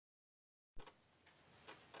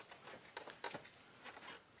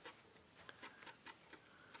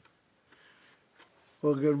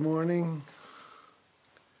Well, good morning.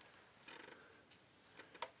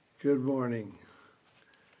 Good morning.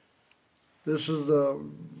 This is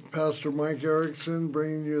Pastor Mike Erickson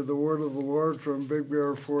bringing you the word of the Lord from Big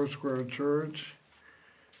Bear Foursquare Church.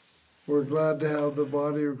 We're glad to have the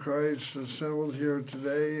body of Christ assembled here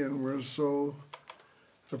today, and we're so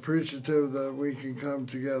appreciative that we can come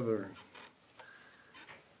together.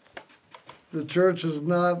 The church is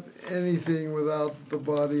not anything without the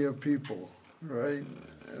body of people, right?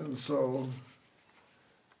 And so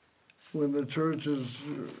when the church is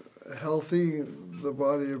healthy, the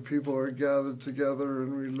body of people are gathered together,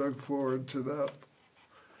 and we look forward to that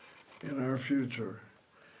in our future.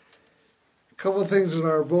 A couple of things in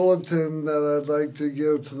our bulletin that I'd like to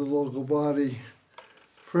give to the local body.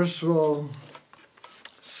 First of all,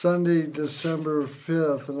 Sunday, December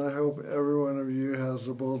 5th, and I hope every one of you has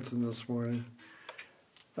a bulletin this morning.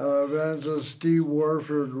 Evangelist Steve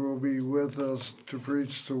Warford will be with us to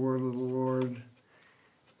preach the word of the Lord.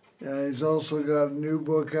 He's also got a new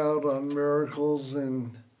book out on miracles,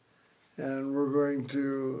 and we're going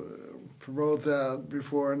to promote that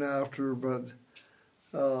before and after, but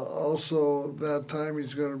also that time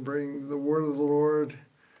he's going to bring the word of the Lord,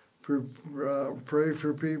 pray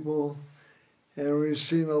for people. And we've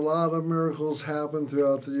seen a lot of miracles happen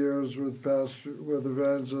throughout the years with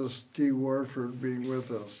Evangelist Steve Warford being with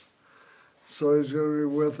us. So he's going to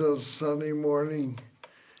be with us Sunday morning,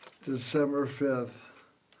 December 5th.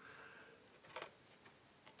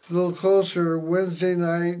 A little closer, Wednesday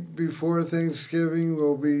night before Thanksgiving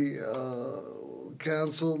will be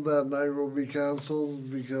canceled. That night will be canceled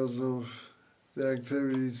because of the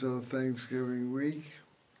activities of Thanksgiving week.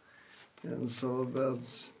 And so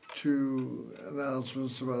that's two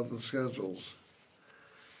announcements about the schedules.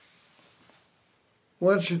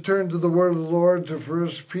 Once you turn to the word of the Lord to 1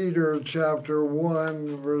 Peter chapter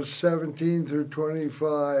 1, verse 17 through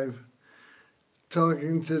 25,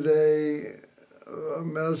 talking today a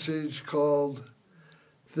message called,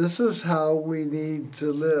 "This is how we need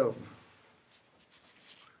to live."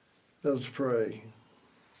 Let's pray.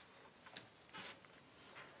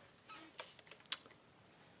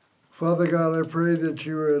 Father God, I pray that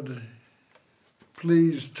you would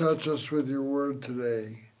please touch us with your word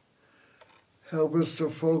today. Help us to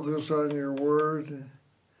focus on your word.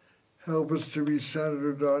 Help us to be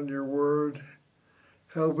centered on your word.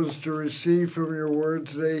 Help us to receive from your word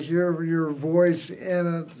today, hear your voice in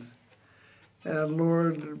it, and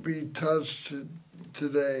Lord, be touched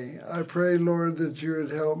today. I pray, Lord, that you would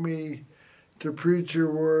help me to preach your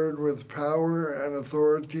word with power and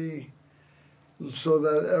authority, so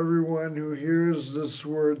that everyone who hears this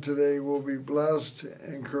word today will be blessed,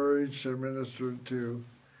 encouraged, and ministered to.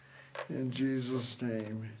 In Jesus'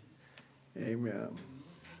 name, amen.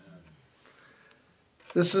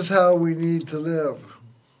 This is how we need to live.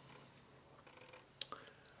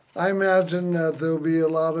 I imagine that there'll be a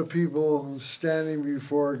lot of people standing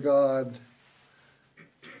before God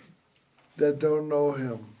that don't know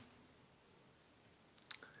him.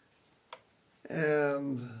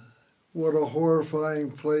 And what a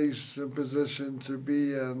horrifying place and position to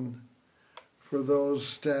be in for those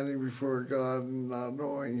standing before God and not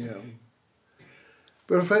knowing him.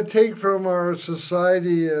 But if I take from our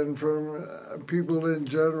society and from people in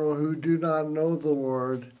general who do not know the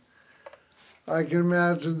Lord, I can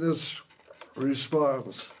imagine this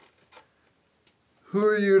response: who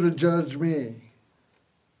are you to judge me?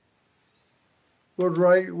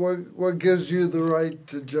 What gives you the right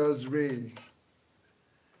to judge me?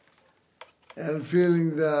 And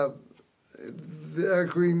feeling that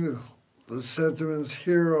echoing the sentiments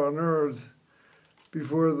here on earth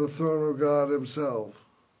before the throne of God himself.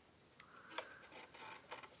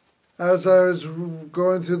 As I was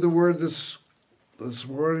going through the word this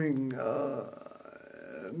morning,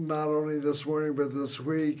 not only this morning but this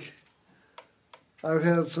week, I've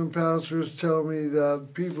had some pastors tell me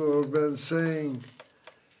that people have been saying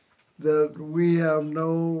that we have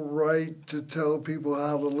no right to tell people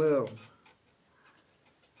how to live.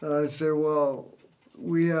 And I say, well,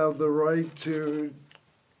 we have the right to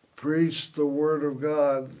preach the word of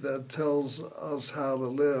God that tells us how to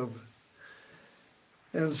live.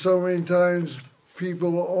 And so many times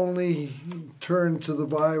people only turn to the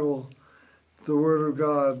Bible, the word of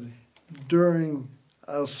God, during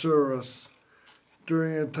a service,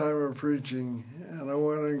 during a time of preaching. And I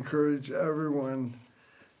want to encourage everyone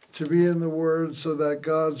to be in the word so that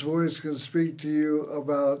God's voice can speak to you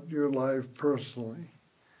about your life personally.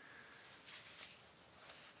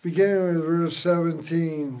 Beginning with verse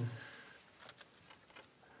 17,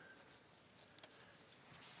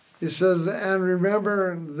 it says, "And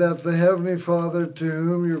remember that the Heavenly Father to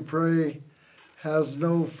whom you pray has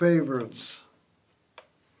no favorites.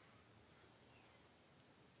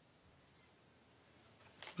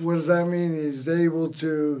 What does that mean? He's able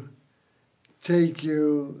to take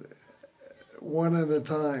you one at a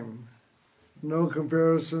time. No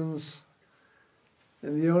comparisons.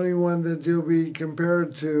 And the only one that you'll be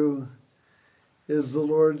compared to is the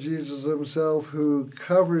Lord Jesus himself, who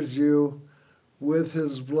covers you with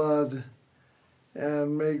his blood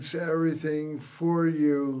and makes everything for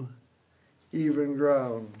you even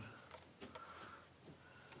ground.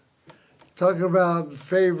 Talking about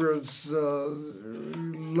favorites,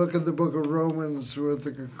 look at the book of Romans with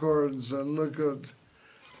the concordance and look at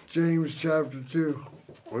James chapter 2,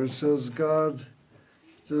 where it says God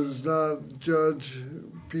does not judge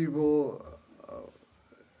people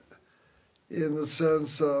in the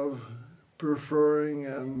sense of preferring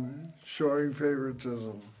and showing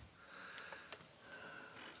favoritism.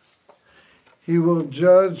 He will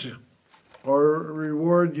judge or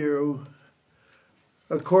reward you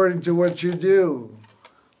according to what you do.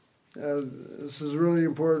 This is really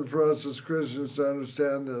important for us as Christians to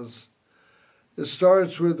understand this. It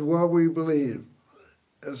starts with what we believe.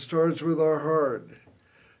 It starts with our heart. It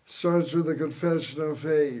starts with the confession of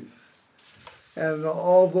faith. And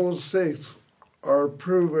all those things are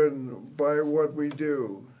proven by what we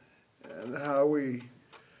do and how we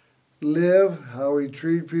live, how we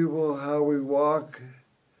treat people, how we walk.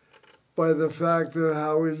 By the fact of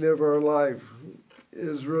how we live our life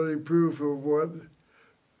is really proof of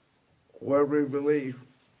what we believe.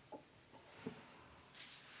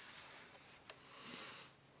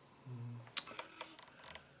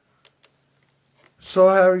 So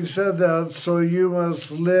having said that, so you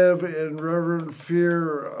must live in reverent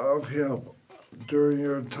fear of him during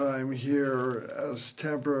your time here as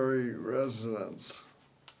temporary residents.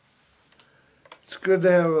 It's good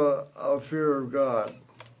to have a fear of God.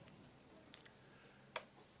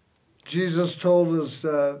 Jesus told us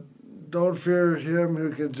that don't fear him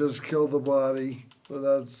who can just kill the body.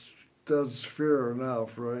 Well, that's fear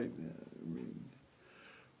enough, right? I mean,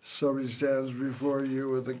 somebody stands before you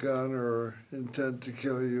with a gun or intent to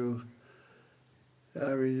kill you. I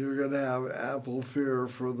mean, you're going to have ample fear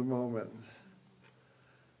for the moment.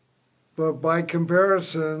 But by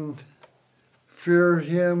comparison, fear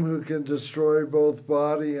him who can destroy both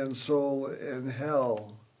body and soul in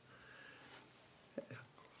hell.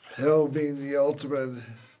 Hell being the ultimate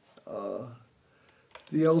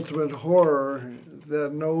horror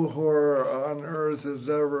that no horror on earth has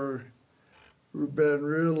ever been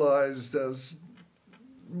realized as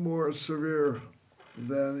more severe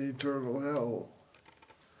than eternal hell.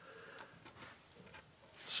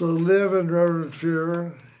 So live in reverent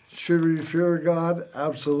fear. Should we fear God?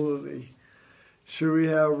 Absolutely. Should we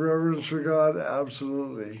have reverence for God?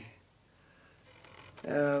 Absolutely.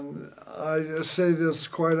 And I say this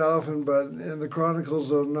quite often, but in the Chronicles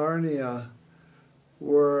of Narnia,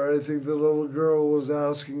 where I think the little girl was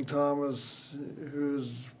asking Thomas,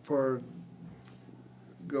 who's part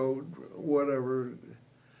goat, whatever,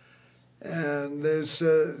 and they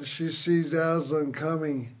said she sees Aslan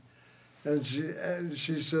coming, and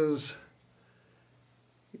she says,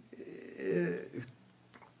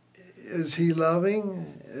 "Is he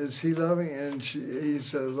loving? Is he loving?" And he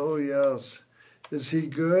says, "Oh yes." "Is he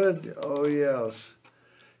good?" "Oh, yes."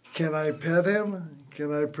 "Can I pet him?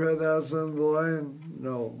 Can I pet Aslan the lion?"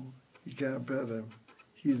 "No, you can't pet him.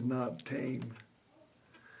 He's not tame."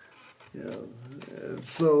 You know, and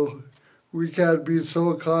so we can't be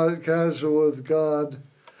so casual with God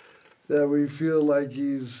that we feel like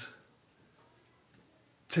he's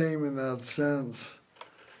tame in that sense.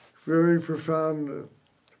 Very profound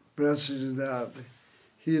message in that.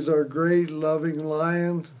 He's our great loving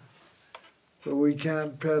lion, but we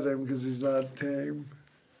can't pet him because he's not tame.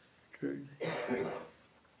 Okay.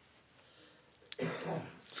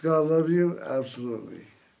 Does God love you? Absolutely.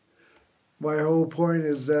 My whole point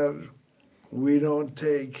is that we don't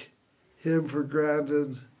take him for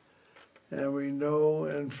granted, and we know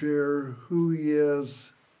and fear who he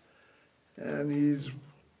is, and he's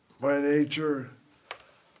by nature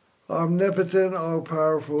omnipotent,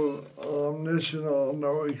 all-powerful, omniscient,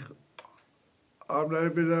 all-knowing,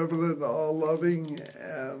 omnibenevolent, all-loving,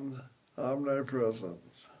 and omnipresent.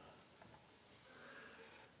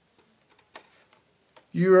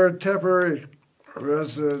 You are temporary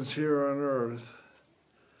residents here on earth.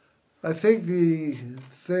 I think the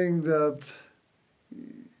thing that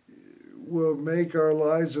will make our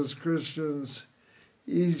lives as Christians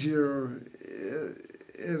easier,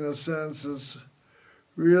 in a sense, is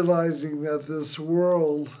realizing that this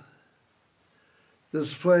world,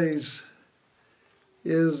 this place,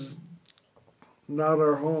 is not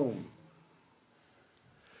our home.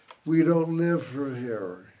 we don't live for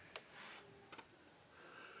here.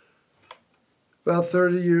 About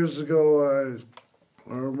 30 years ago,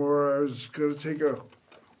 or more, I was going to take a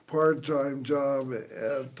part-time job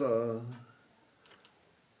at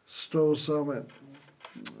Snow Summit,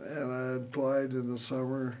 and I applied in the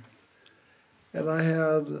summer. And I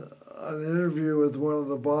had an interview with one of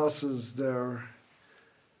the bosses there,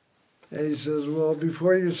 and he says, well,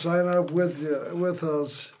 before you sign up with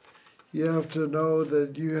us, you have to know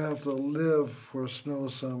that you have to live for Snow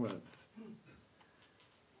Summit.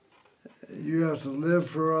 You have to live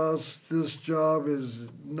for us. This job is,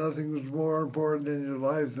 nothing's more important in your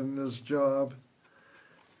life than this job.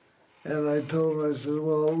 And I told him, I said,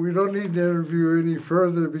 well, we don't need to interview any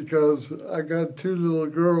further because I got 2 little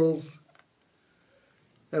girls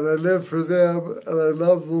and I live for them and I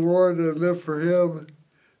love the Lord and I live for Him.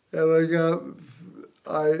 And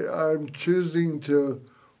I'm choosing to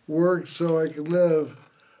work so I can live.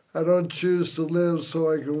 I don't choose to live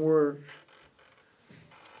so I can work.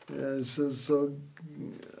 And I said, so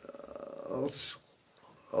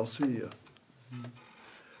I'll see you.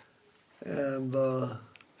 And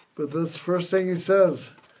but that's the first thing he says.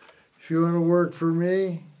 If you want to work for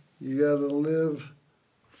me, you got to live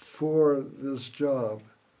for this job.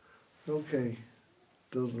 Okay,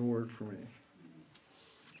 doesn't work for me.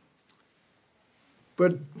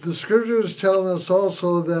 But the scripture is telling us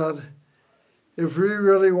also that if we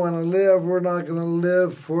really want to live, we're not going to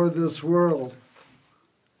live for this world.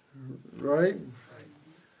 Right?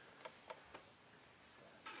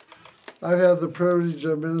 I've had the privilege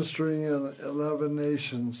of ministering in 11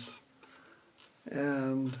 nations.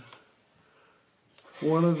 And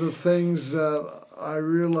one of the things that I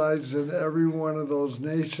realize in every one of those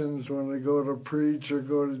nations when I go to preach or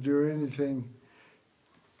go to do anything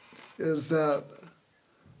is that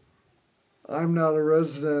I'm not a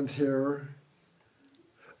resident here.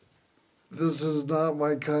 This is not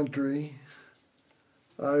my country.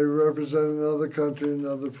 I represent another country,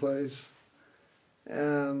 another place.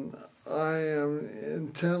 And I am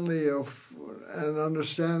intently and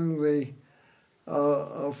understandingly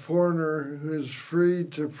a foreigner who is free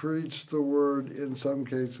to preach the word in some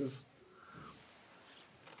cases.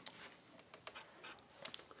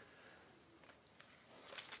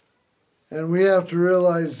 And we have to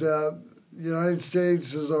realize that the United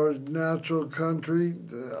States is our natural country.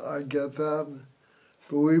 I get that.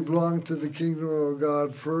 But we belong to the kingdom of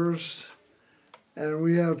God first. And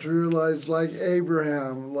we have to realize, like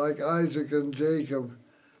Abraham, like Isaac and Jacob,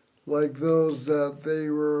 like those that they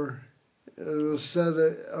were, it was said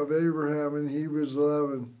of Abraham in Hebrews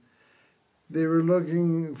 11, they were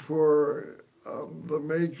looking for the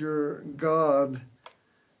Maker God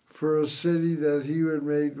for a city that He would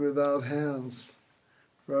make without hands,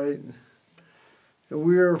 right? And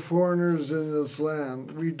we are foreigners in this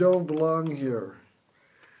land. We don't belong here.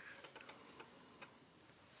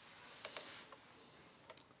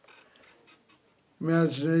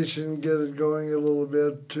 Imagination, get it going a little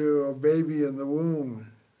bit to a baby in the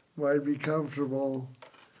womb. Might be comfortable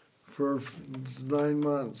for 9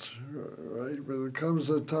 months, right? But there comes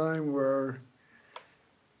a time where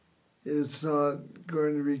it's not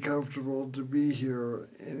going to be comfortable to be here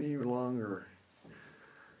any longer.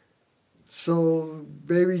 So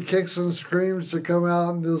baby kicks and screams to come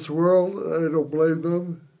out in this world. I don't blame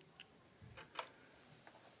them.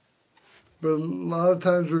 But a lot of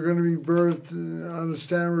times we're going to be birthed,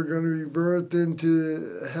 understand we're going to be birthed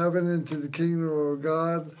into heaven, into the kingdom of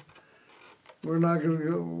God. We're not going to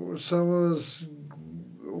go, some of us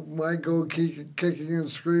might go kicking and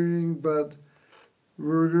screaming, but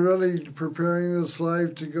we're really preparing this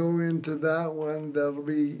life to go into that one that'll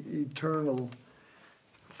be eternal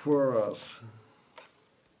for us.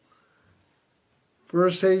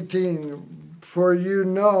 Verse 18, for you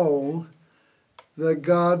know that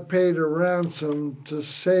God paid a ransom to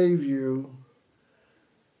save you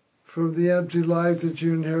from the empty life that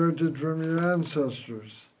you inherited from your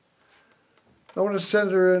ancestors. I want to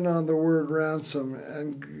center in on the word ransom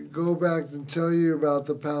and go back and tell you about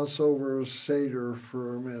the Passover Seder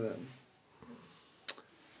for a minute.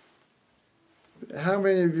 How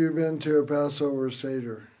many of you have been to a Passover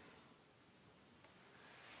Seder?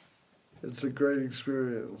 It's a great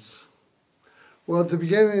experience. Well, at the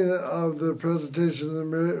beginning of the presentation of the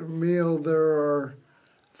meal, there are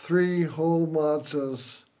 3 whole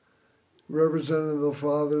matzahs representing the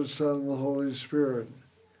Father, Son, and the Holy Spirit.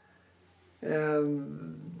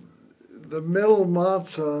 And the middle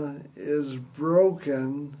matzah is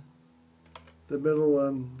broken, the middle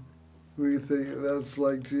one, we think that's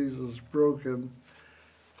like Jesus, broken.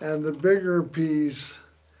 And the bigger piece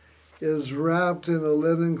is wrapped in a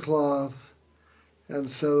linen cloth, and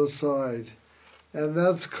set aside. And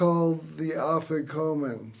that's called the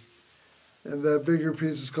Afikomen. And that bigger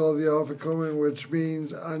piece is called the Afikomen, which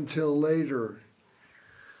means until later.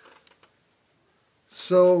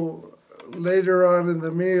 So later on in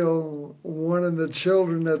the meal, one of the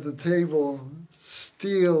children at the table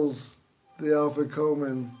steals the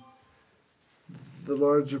Afikomen, the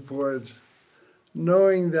larger porridge,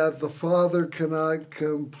 knowing that the father cannot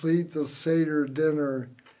complete the Seder dinner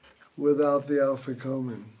without the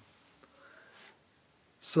Afikomen.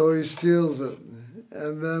 So he steals it.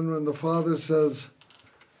 And then when the father says,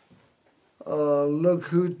 look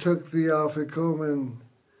who took the Afikomen,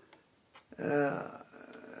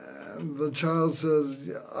 and the child says,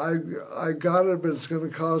 I got it, but it's going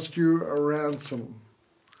to cost you a ransom.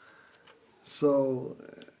 So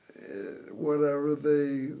whatever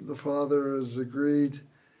the father has agreed,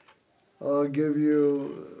 I'll give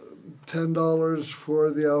you $10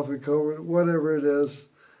 for the Afikomen, whatever it is.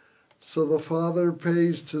 So the father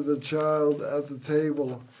pays to the child at the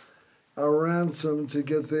table a ransom to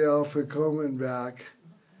get the Afikomen back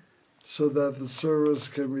so that the service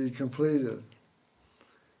can be completed.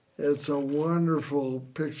 It's a wonderful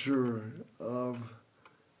picture of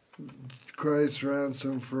Christ's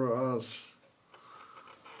ransom for us.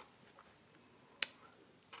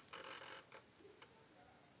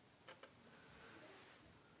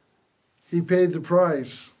 He paid the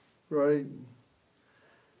price, right?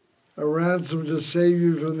 A ransom to save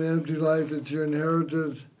you from the empty life that you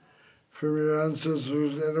inherited from your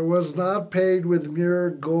ancestors. And it was not paid with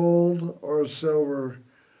mere gold or silver,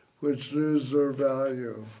 which lose their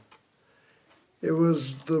value. It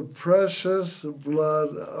was the precious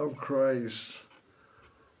blood of Christ,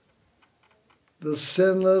 the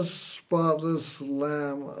sinless, spotless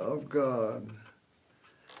Lamb of God.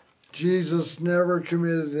 Jesus never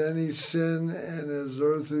committed any sin in his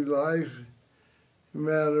earthly life.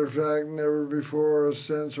 Matter of fact, never before or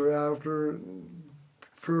since or after,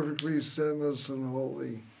 perfectly sinless and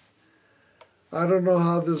holy. I don't know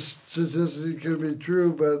how this statistic can be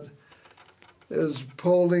true, but as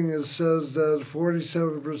polling it says that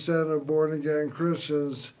 47% of born-again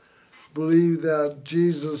Christians believe that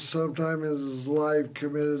Jesus sometime in his life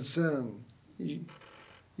committed sin.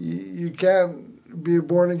 You can't be a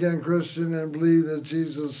born-again Christian and believe that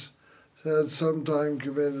Jesus had sometime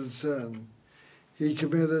committed sin. He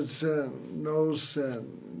committed sin, no sin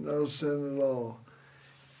at all.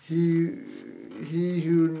 He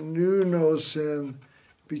who knew no sin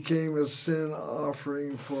became a sin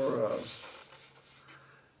offering for us.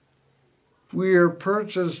 We are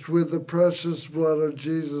purchased with the precious blood of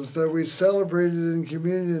Jesus that we celebrated in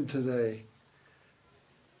communion today.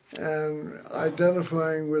 And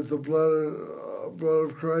identifying with the blood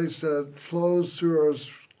of Christ that flows through our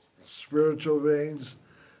spiritual veins,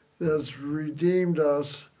 that's redeemed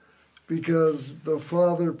us because the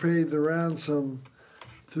Father paid the ransom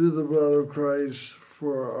through the blood of Christ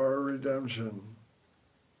for our redemption.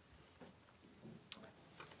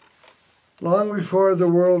 Long before the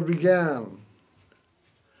world began,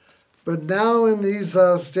 but now in these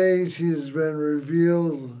last days he has been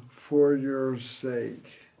revealed for your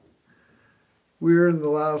sake. We are in the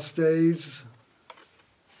last days.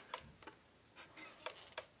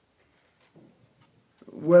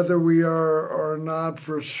 Whether we are or not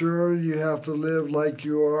for sure, you have to live like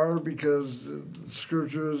you are, because the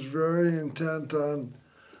Scripture is very intent on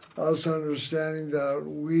us understanding that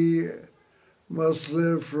we must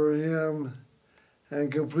live for him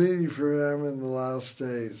and completely for him in the last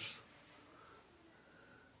days.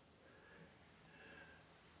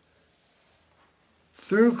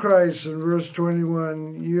 Through Christ, in verse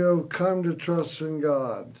 21, you have come to trust in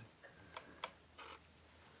God.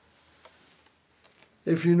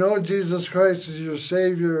 If you know Jesus Christ as your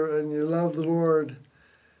Savior and you love the Lord,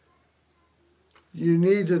 you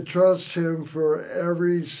need to trust him for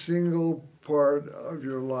every single part of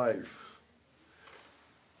your life.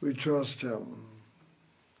 We trust him.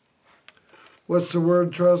 What's the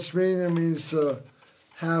word trust mean? It means to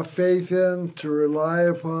have faith in, to rely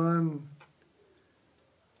upon.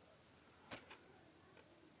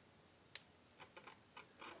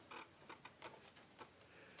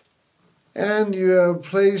 And you have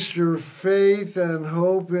placed your faith and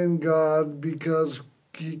hope in God because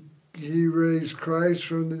he raised Christ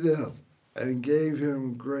from the dead and gave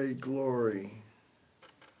him great glory.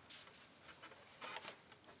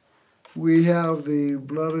 We have the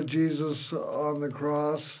blood of Jesus on the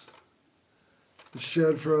cross,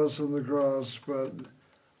 shed for us on the cross, but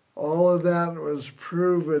all of that was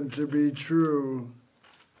proven to be true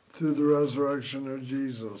through the resurrection of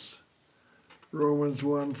Jesus. Romans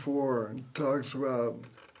 1:4 talks about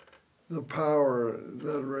the power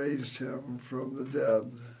that raised him from the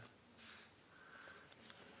dead.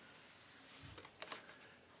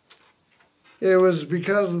 It was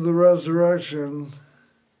because of the resurrection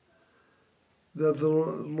that the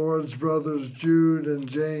Lord's brothers Jude and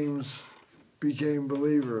James became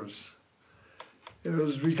believers. It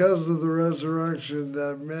was because of the resurrection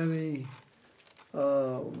that many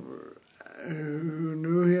who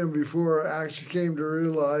knew him before actually came to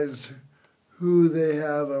realize who they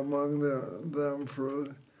had among them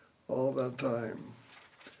for all that time.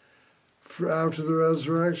 After the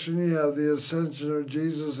resurrection, you have the ascension of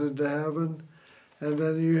Jesus into heaven, and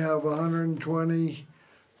then you have 120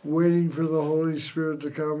 waiting for the Holy Spirit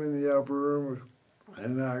to come in the upper room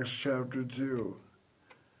in Acts chapter 2.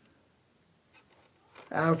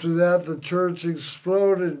 After that, the church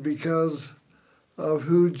exploded because of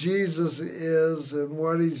who Jesus is and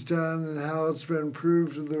what he's done and how it's been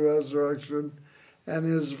proved through the resurrection and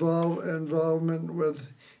his involvement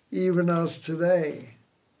with even us today.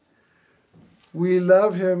 We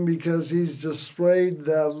love him because he's displayed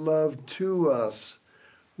that love to us.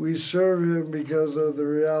 We serve him because of the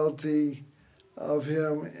reality of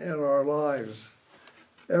him in our lives.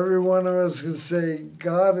 Every one of us can say,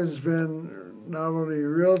 God has been not only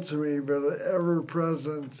real to me, but ever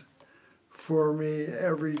present for me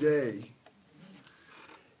every day.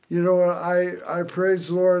 You know, I praise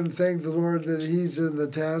the Lord and thank the Lord that he's in the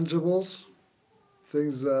tangibles,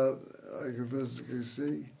 things that I can physically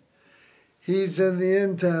see. He's in the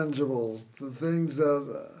intangibles, the things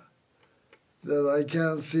that I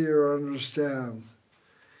can't see or understand.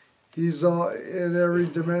 He's all in every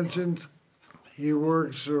dimension. He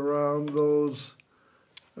works around those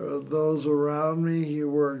around me. He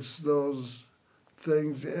works those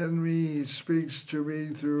things in me. He speaks to me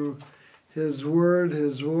through his word,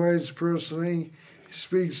 his voice personally. He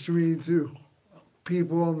speaks to me through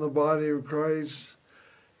people in the body of Christ.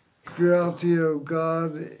 The reality of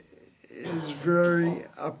God is very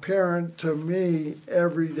apparent to me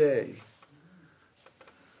every day.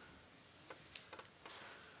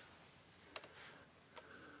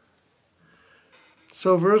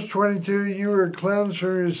 So verse 22, you were cleansed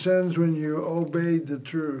from your sins when you obeyed the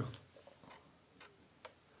truth.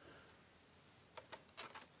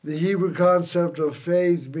 The Hebrew concept of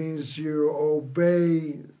faith means you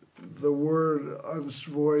obey the word and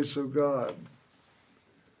voice of God.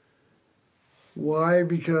 Why?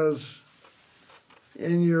 Because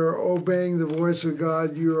in your obeying the voice of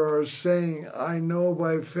God, you are saying, I know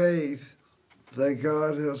by faith that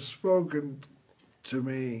God has spoken to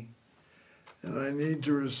me, and I need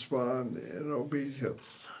to respond in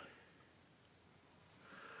obedience.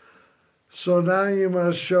 So now you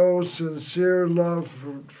must show sincere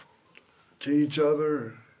love to each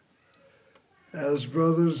other as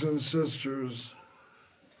brothers and sisters.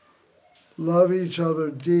 Love each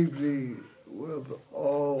other deeply with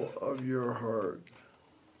all of your heart.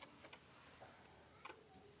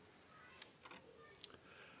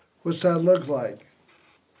 What's that look like?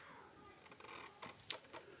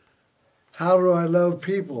 How do I love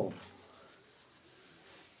people?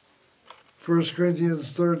 1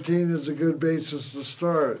 Corinthians 13 is a good basis to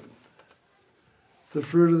start. The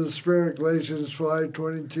fruit of the Spirit, Galatians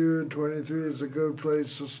 5:22 and 23 is a good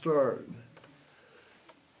place to start.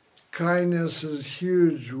 Kindness is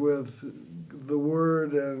huge with the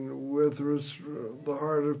word and with the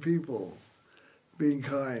heart of people, being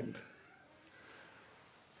kind.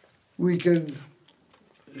 We can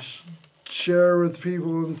share with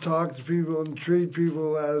people and talk to people and treat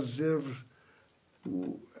people as if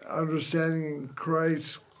understanding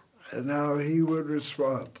Christ and how he would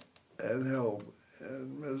respond and help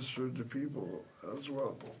and minister to people as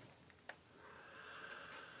well.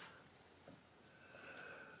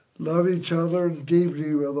 Love each other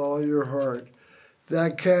deeply with all your heart.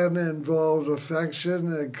 That can involve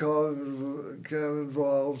affection, it can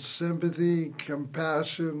involve sympathy,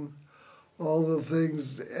 compassion, all the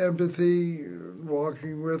things, empathy,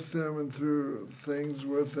 walking with them and through things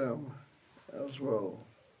with them as well.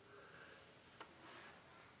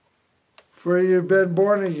 For you've been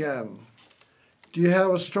born again. Do you have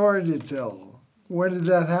a story to tell? When did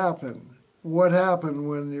that happen? What happened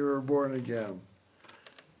when you were born again?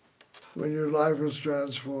 When your life was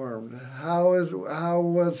transformed? How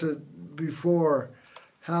was it before?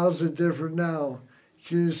 How's it different now?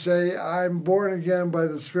 Can you say, I'm born again by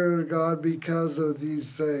the Spirit of God because of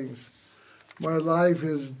these things? My life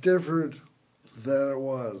is different than it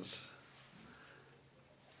was.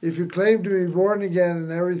 If you claim to be born again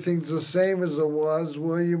and everything's the same as it was,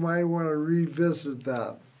 well, you might want to revisit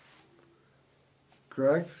that.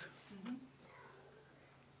 Correct?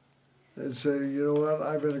 and say, you know what,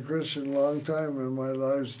 I've been a Christian a long time and my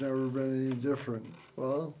life's never been any different.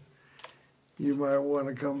 Well, you might want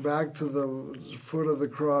to come back to the foot of the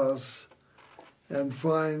cross and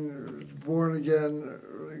find born-again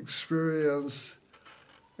experience.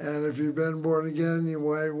 And if you've been born again, you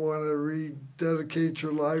might want to rededicate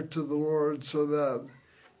your life to the Lord so that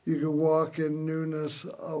you can walk in newness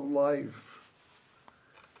of life.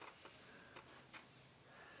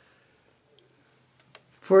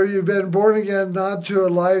 For you've been born again not to a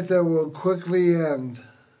life that will quickly end.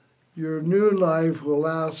 Your new life will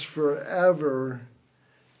last forever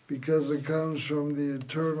because it comes from the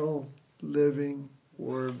eternal living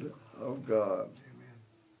Word of God. Amen.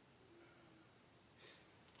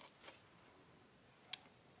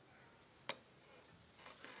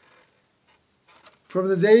 From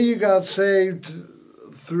the day you got saved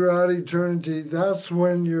throughout eternity, that's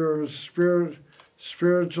when your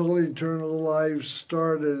spiritual eternal life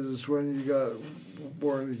started, is when you got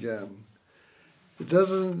born again. It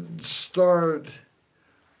doesn't start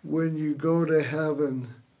when you go to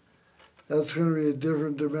heaven. That's going to be a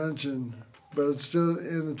different dimension, but it's still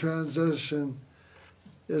in the transition.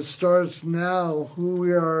 It starts now, who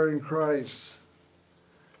we are in Christ.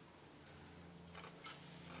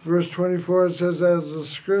 Verse 24, it says, as the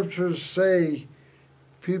scriptures say,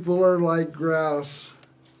 people are like grass,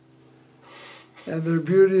 and their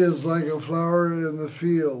beauty is like a flower in the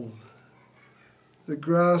field. The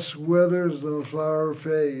grass withers and the flower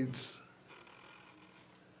fades.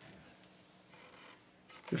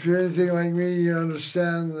 If you're anything like me, you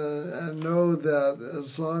understand and know that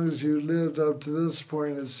as long as you lived up to this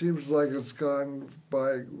point, it seems like it's gone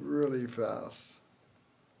by really fast.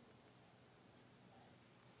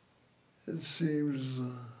 It seems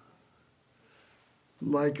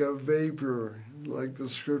like a vapor, like the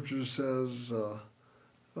scripture says,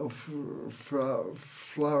 a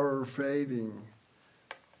flower fading.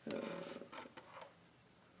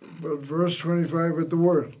 But verse 25, but the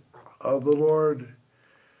word of the Lord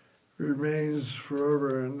remains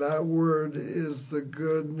forever. And that word is the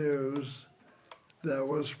good news that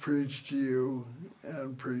was preached to you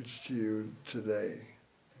and preached to you today.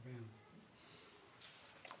 Amen.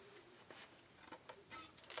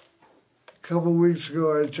 A couple weeks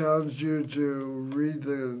ago, I challenged you to read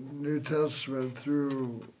the New Testament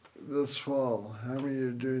through this fall. How many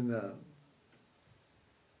are doing that?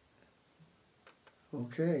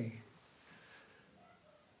 Okay.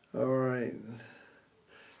 All right.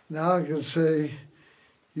 Now I can say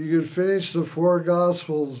you can finish the 4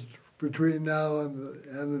 Gospels between now and the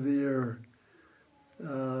end of the year.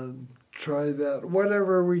 Try that.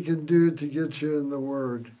 Whatever we can do to get you in the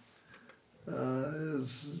Word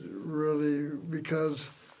is really, because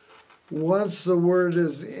once the Word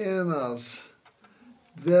is in us,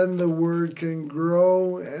 then the Word can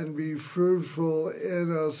grow and be fruitful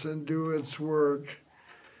in us and do its work.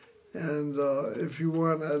 And if you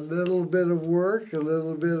want a little bit of work, a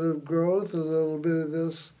little bit of growth, a little bit of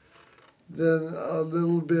this, then a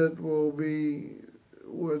little bit will be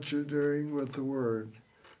what you're doing with the Word.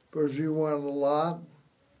 But if you want a lot,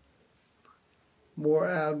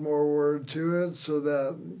 add more Word to it so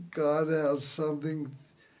that God has something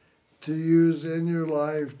to use in your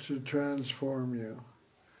life to transform you.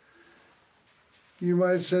 You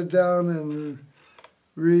might sit down and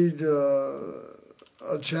read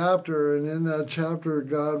a chapter, and in that chapter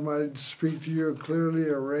God might speak to you clearly,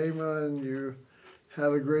 a rhema, and you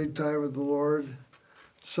had a great time with the Lord.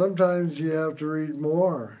 Sometimes you have to read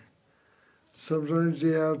more. Sometimes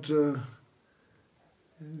you have to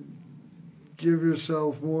give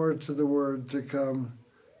yourself more to the Word to come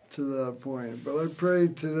to that point. But I pray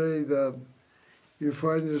today that you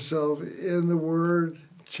find yourself in the Word,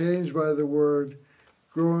 changed by the Word,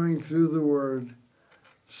 growing through the Word,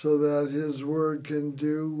 so that His Word can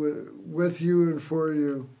do with you and for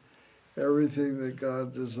you everything that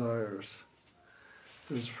God desires.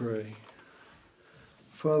 Let's pray.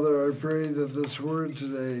 Father, I pray that this Word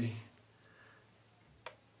today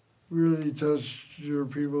really touched your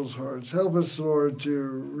people's hearts. Help us, Lord, to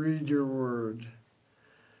read your Word.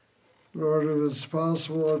 Lord, if it's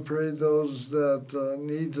possible, I pray those that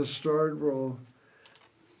need to start will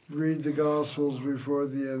read the Gospels before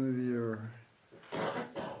the end of the year.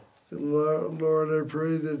 Lord, I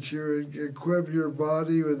pray that you would equip your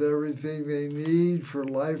body with everything they need for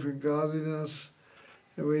life and godliness.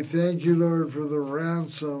 And we thank you, Lord, for the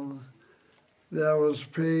ransom that was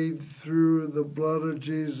paid through the blood of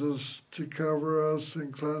Jesus to cover us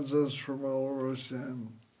and cleanse us from all of our sin.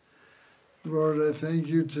 Lord, I thank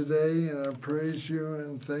you today, and I praise you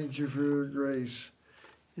and thank you for your grace.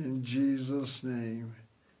 In Jesus' name,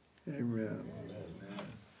 amen. Amen.